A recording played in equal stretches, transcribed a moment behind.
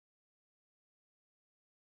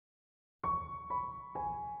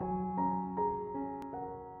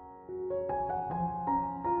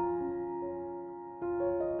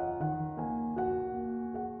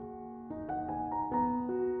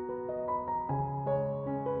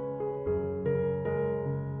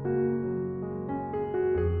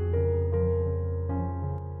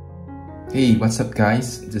Hey, what's up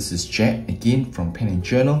guys? This is Jack again from Pen and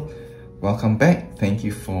Journal. Welcome back. Thank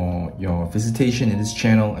you for your visitation in this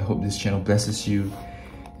channel. I hope this channel blesses you.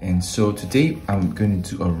 And so today I'm going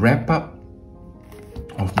to do a wrap up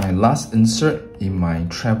of my last insert in my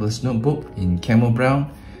Traveler's Notebook in Camel Brown.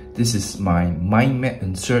 This is my mind map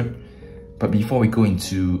insert. But before we go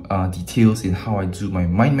into details in how I do my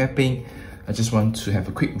mind mapping, I just want to have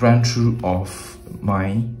a quick run through of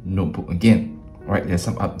my notebook again. Right, there's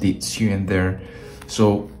some updates here and there.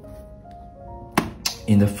 So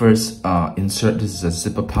in the first insert, this is a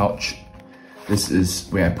zipper pouch. This is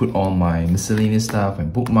where I put all my miscellaneous stuff, my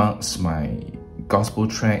bookmarks, my gospel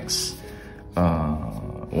tracks,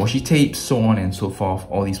 washi tapes, so on and so forth.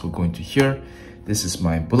 All these will go into here. This is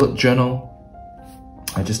my bullet journal.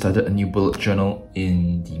 I just started a new bullet journal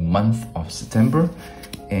in the month of September,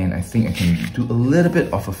 and I think I can do a little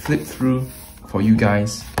bit of a flip through for you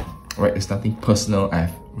guys. Right, there's nothing personal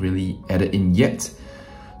I've really added in yet.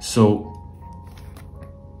 So,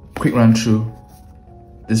 quick run through.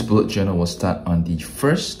 This bullet journal will start on the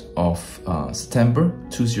 1st of September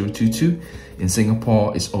 2022. In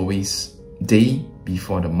Singapore, it's always day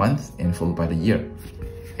before the month and followed by the year.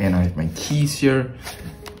 And I have my keys here,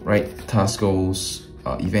 right? Task goals,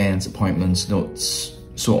 events, appointments, notes,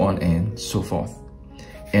 so on and so forth.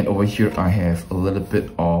 And over here, I have a little bit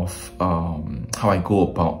of how I go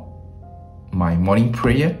about my morning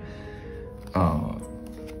prayer,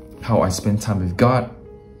 how I spend time with God,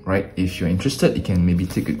 right? If you're interested, you can maybe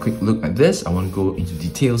take a quick look at this. I won't go into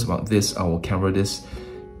details about this. I will cover this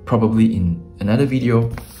probably in another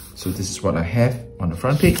video. So this is what I have on the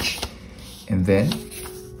front page. And then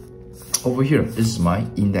over here, this is my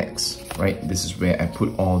index, right? This is where I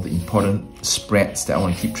put all the important spreads that I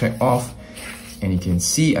want to keep track of. And you can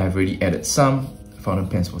see I've already added some. Fountain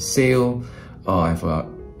pens for sale. I have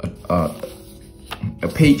a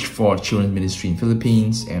page for children's ministry in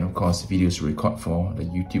Philippines, and of course videos to record for the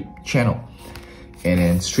YouTube channel. And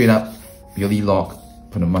then straight up yearly log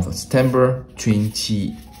for the month of September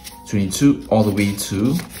 2022 all the way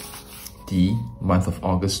to the month of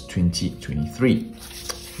August 2023,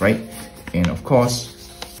 right? And of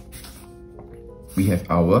course we have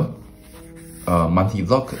our monthly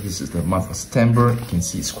log. This is the month of September. You can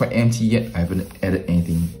see it's quite empty yet. I haven't added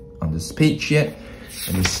anything on this page yet.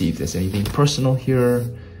 Let me see if there's anything personal here.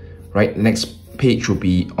 Right, next page will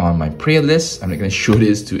be on my prayer list. I'm not going to show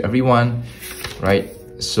this to everyone, right?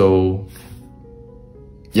 So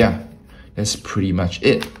yeah, that's pretty much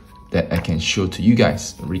it that I can show to you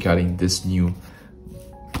guys regarding this new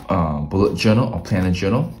bullet journal or planner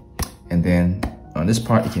journal. And then on this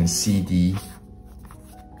part, you can see the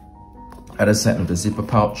other side of the zipper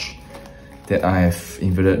pouch that I have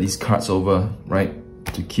inverted these cards over, right,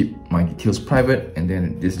 to keep my details private. And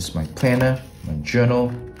then this is my planner, my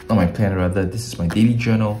journal, not my planner rather, this is my daily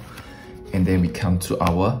journal. And then we come to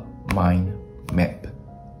our mind map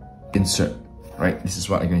insert, right? This is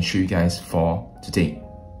what I'm going to show you guys for today.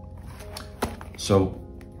 So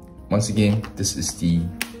once again, this is the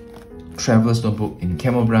Traveler's Notebook in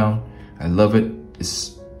Camel Brown. I love it.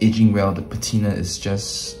 It's aging well. The patina is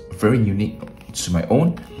just very unique to my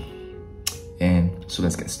own. And so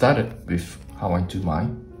let's get started with how I do my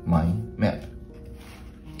mind map.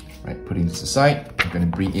 Right, putting this aside, I'm going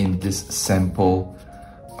to bring in this sample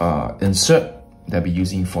insert that I'll be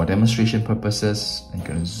using for demonstration purposes. I'm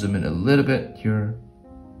going to zoom in a little bit here.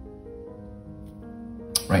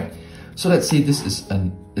 Right, so let's say this is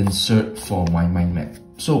an insert for my mind map.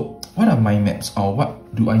 So what are mind maps, or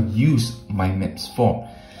what do I use mind maps for?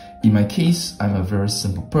 In my case, I'm a very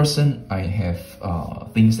simple person. I have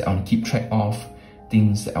things that I want to keep track of,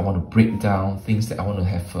 things that I want to break down, things that I want to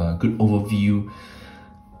have a good overview.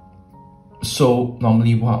 So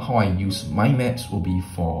normally how I use mind maps will be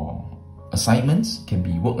for assignments, can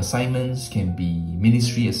be work assignments, can be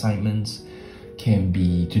ministry assignments, can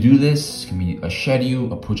be to-do lists, can be a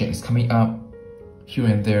schedule, a project is coming up, here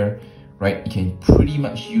and there, right? You can pretty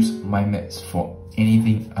much use mind maps for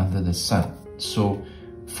anything under the sun. So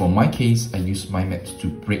for my case, I use mind maps to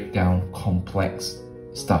break down complex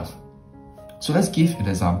stuff. So let's give an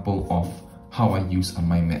example of how I use a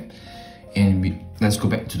mind map. And let's go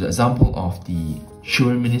back to the example of the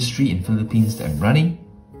children ministry in Philippines that I'm running.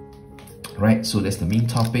 Right, so that's the main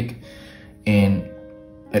topic. And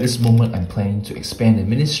at this moment, I'm planning to expand the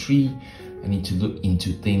ministry. I need to look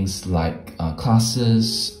into things like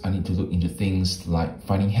classes. I need to look into things like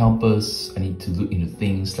finding helpers. I need to look into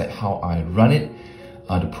things like how I run it,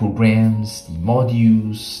 the programs, the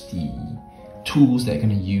modules, the tools that I'm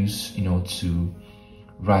going to use, to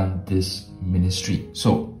run this ministry.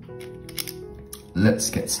 So let's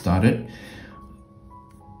get started.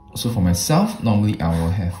 So for myself, normally I will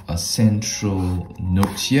have a central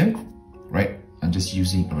note here, right? I'm just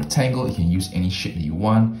using a rectangle. You can use any shape that you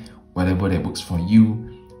want, whatever that works for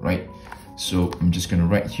you, right? So I'm just gonna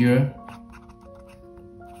write here,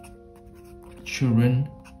 children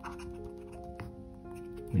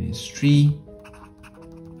ministry,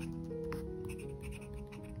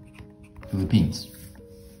 Philippines,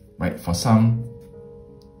 right? For some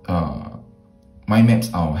mind maps,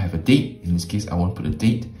 I'll have a date. In this case, I won't put a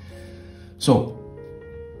date. So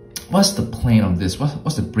what's the plan of this?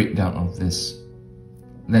 What's the breakdown of this?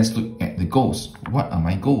 Let's look at the goals. What are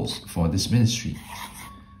my goals for this ministry?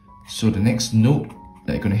 So the next note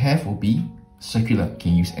that you're going to have will be circular. You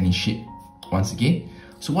can use any shape once again.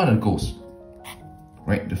 So what are the goals?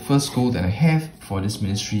 Right, the first goal that I have for this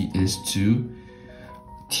ministry is to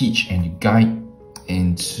teach and to guide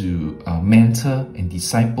and to mentor and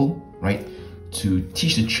disciple, right? To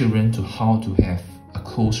teach the children to how to have a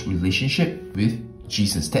close relationship with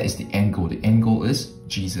Jesus. That is the end goal. The end goal is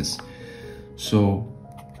Jesus. So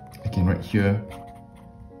I can write here,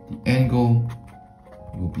 the end goal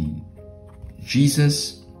will be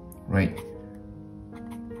Jesus, right?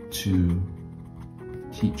 To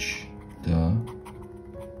teach the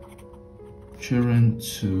children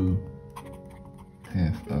to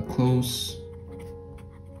have a close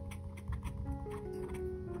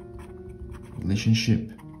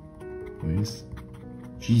relationship with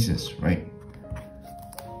Jesus, right?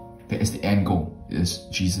 That is the end goal, is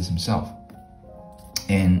Jesus himself.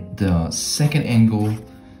 And the second end goal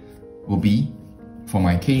will be, for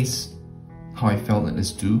my case, how I felt it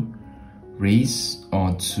is to raise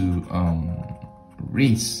or to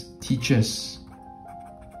raise teachers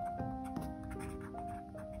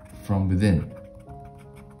from within,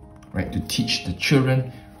 right? To teach the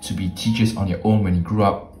children to be teachers on their own when they grew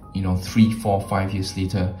up, 3, 4, 5 years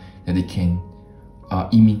later, that they can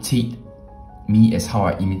imitate me as how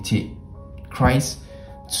I imitate Christ,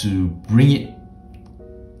 to bring it,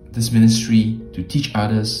 this ministry, to teach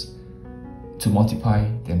others, to multiply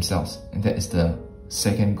themselves. And that is the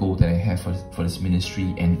second goal that I have for this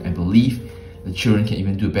ministry. And I believe the children can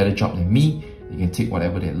even do a better job than me. They can take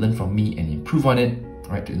whatever they learn from me and improve on it,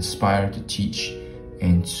 right? To inspire, to teach,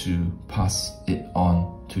 and to pass it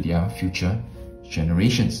on to their future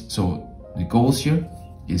generations. So the goals here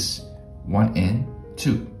is 1 and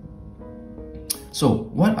 2. So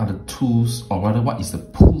what are the tools, or rather what is the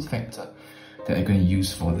pull factor that I'm going to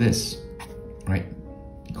use for this, right?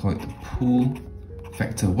 You call it the pull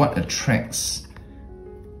factor. What attracts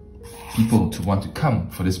people to want to come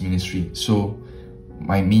for this ministry? So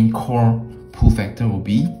my main core pull factor will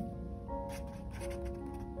be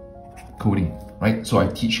coding, right? So I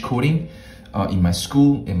teach coding in my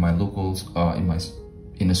school, in my locals,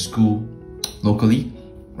 in a school locally,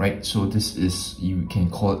 right? So this is, you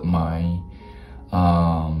can call it my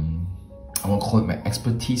I won't call it my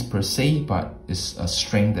expertise per se, but it's a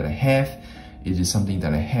strength that I have. It is something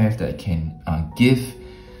that I have that I can give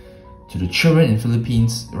to the children in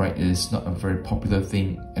Philippines, right? It is not a very popular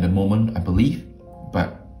thing at the moment, I believe,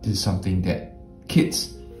 but this is something that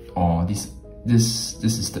kids, or this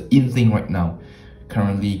is the in thing right now,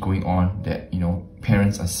 currently going on, that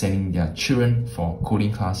parents are sending their children for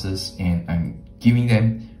coding classes, and I'm giving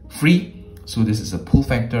them free. So this is a pull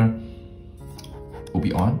factor, will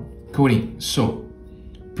be on coding. So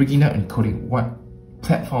breaking down in coding, what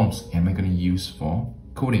platforms am I going to use for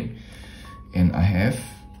coding? And I have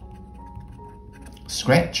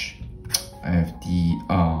Scratch, I have the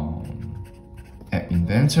App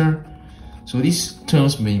Inventor. So these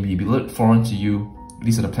terms may be a bit foreign to you.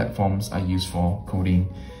 These are the platforms I use for coding.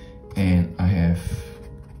 And I have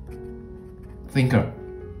Thinker,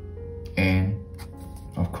 and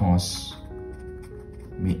of course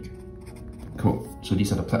Make Code. So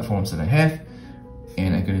these are the platforms that I have,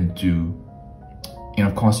 and I'm going to do, and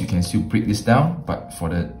of course you can still break this down, but for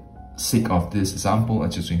the sake of this example,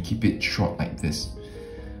 I'm just going to keep it short like this,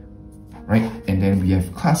 right? And then we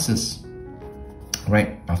have classes,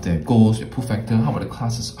 right? After goals, your pull factor, how about the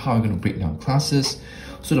classes? How are we going to break down classes?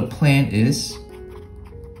 So the plan is,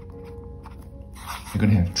 you're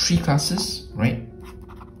going to have 3 classes, right?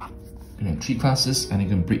 You're going to have 3 classes, and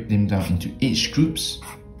you're going to break them down into age groups,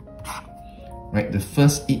 right? The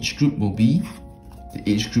first age group will be the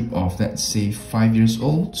age group of, let's say, 5 years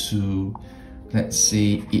old to, let's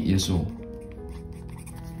say, 8 years old,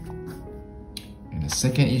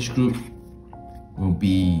 second age group will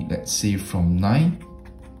be, let's say, from 9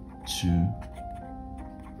 to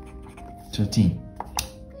 13.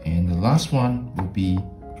 And the last one will be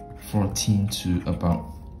 14 to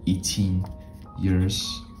about 18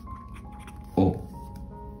 years old.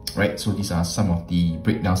 Right, so these are some of the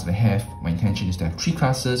breakdowns that I have. My intention is to have 3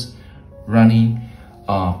 classes running,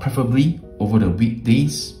 preferably over the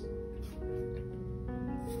weekdays.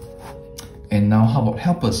 And now how about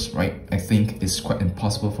helpers, right? I think it's quite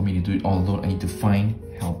impossible for me to do it all alone. I need to find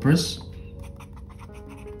helpers.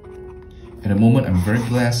 At the moment, I'm very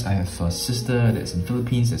blessed. I have a sister that's in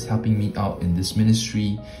Philippines that's helping me out in this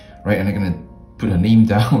ministry, right? And I'm gonna put her name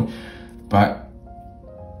down, but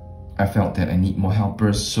I felt that I need more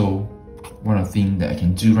helpers. So one of the things that I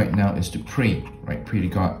can do right now is to pray, right? Pray to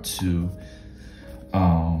God to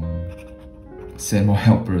send more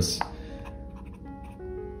helpers.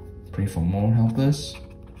 Pray for more helpers.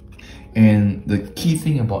 And the key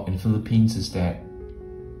thing about in Philippines is that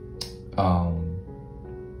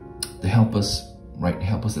the helpers, right? The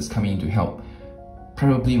helpers that's coming in to help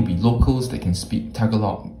probably will be locals that can speak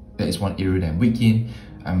Tagalog. That is one area that I'm weak in.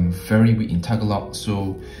 I'm very weak in Tagalog,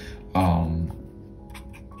 so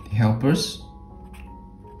the helpers,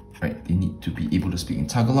 right? They need to be able to speak in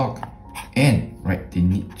Tagalog, and right, they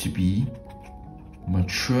need to be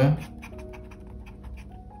mature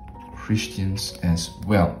Christians as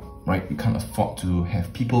well, right? We can't afford to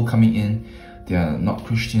have people coming in they are not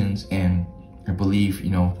Christians, and I believe,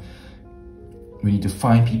 you know, we need to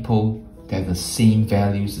find people that have the same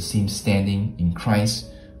values, the same standing in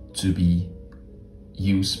Christ to be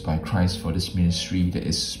used by Christ for this ministry that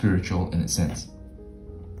is spiritual in a sense.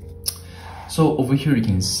 So over here you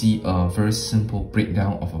can see a very simple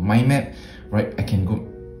breakdown of a mind map, right? I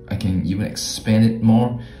can even expand it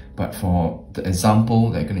more, but for the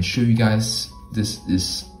example that I'm going to show you guys, this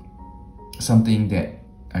is something that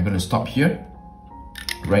I'm going to stop here,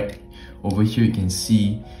 right? Over here you can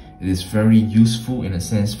see it is very useful in a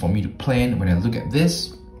sense for me to plan. When I look at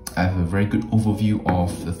this, I have a very good overview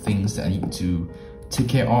of the things that I need to take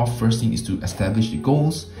care of. First thing is to establish the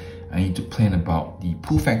goals. I need to plan about the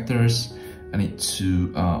pull factors. I need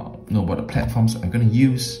to know about the platforms I'm going to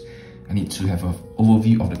use. I need to have an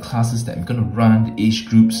overview of the classes that I'm going to run, the age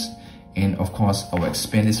groups, and of course I will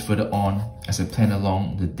expand this further on as I plan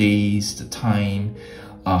along the days, the time,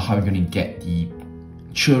 how I'm going to get the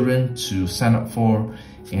children to sign up for,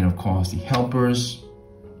 and of course the helpers,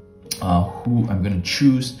 who I'm going to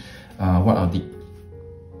choose, what are the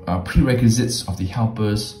prerequisites of the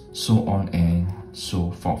helpers, so on and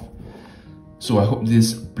so forth. So I hope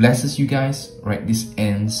this blesses you guys, right? This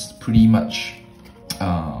ends pretty much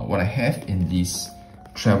what I have in this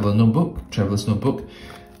Traveler's Notebook.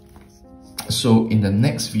 So in the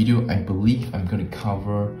next video, I believe I'm going to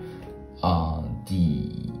cover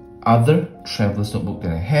the other Traveler's Notebook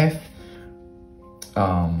that I have.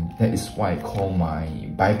 That is why I call my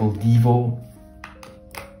Bible Devo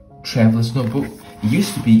Traveler's Notebook. It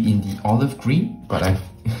used to be in the olive green, but I've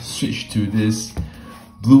switched to this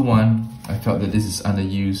blue one. I felt that this is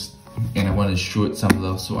underused and I wanted to show it some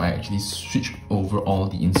love, so I actually switched over all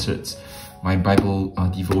the inserts, my Bible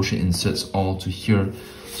devotion inserts, all to here.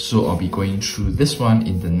 So I'll be going through this one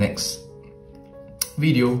in the next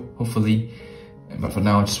video, hopefully. But for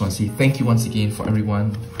now, I just want to say thank you once again for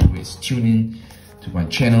everyone who is tuned in to my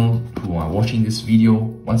channel, who are watching this video.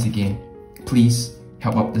 Once again, please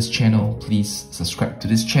help out this channel. Please subscribe to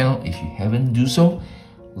this channel if you haven't do so.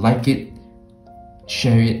 Like it,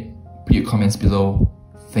 share it, put your comments below.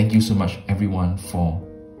 Thank you so much everyone for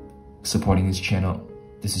supporting this channel.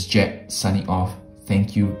 This is Jet signing off.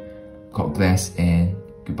 Thank you, God bless, and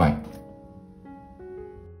goodbye.